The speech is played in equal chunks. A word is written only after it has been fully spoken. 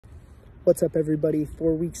What's up, everybody?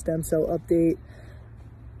 4-week stem cell update.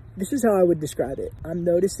 This is how I would describe it. I'm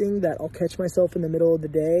noticing that I'll catch myself in the middle of the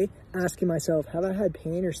day asking myself, have I had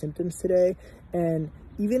pain or symptoms today? And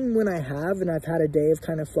even when I have, and I've had a day of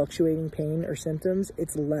kind of fluctuating pain or symptoms,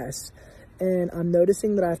 it's less. And I'm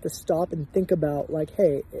noticing that I have to stop and think about, like,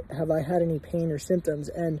 hey, have I had any pain or symptoms?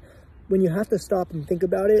 And when you have to stop and think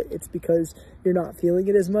about it, it's because you're not feeling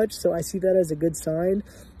it as much. So I see that as a good sign.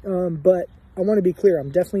 But I want to be clear,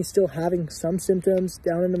 I'm definitely still having some symptoms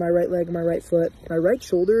down into my right leg and my right foot. My right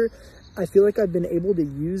shoulder, I feel like I've been able to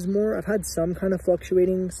use more. I've had some kind of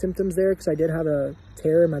fluctuating symptoms there because I did have a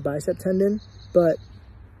tear in my bicep tendon, but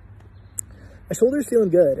my shoulder's feeling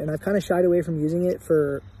good, and I've kind of shied away from using it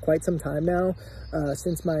for quite some time now,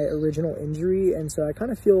 since my original injury, and so I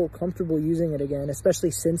kind of feel comfortable using it again,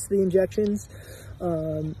 especially since the injections.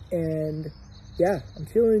 And yeah, I'm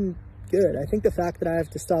feeling good. I think the fact that I have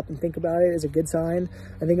to stop and think about it is a good sign.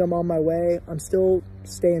 I think I'm on my way. I'm still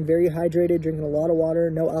staying very hydrated, drinking a lot of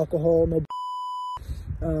water, no alcohol, no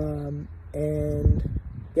and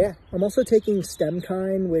yeah, I'm also taking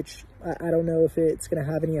Stem-Kine, which I don't know if it's going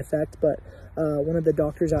to have any effect, but one of the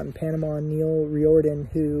doctors out in Panama, Riordan,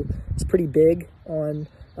 who is pretty big on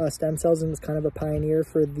stem cells and was kind of a pioneer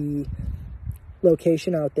for the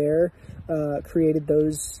location out there, created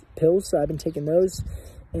those pills. So I've been taking those.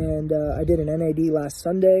 And I did an NAD last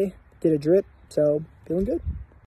Sunday, did a drip, so feeling good.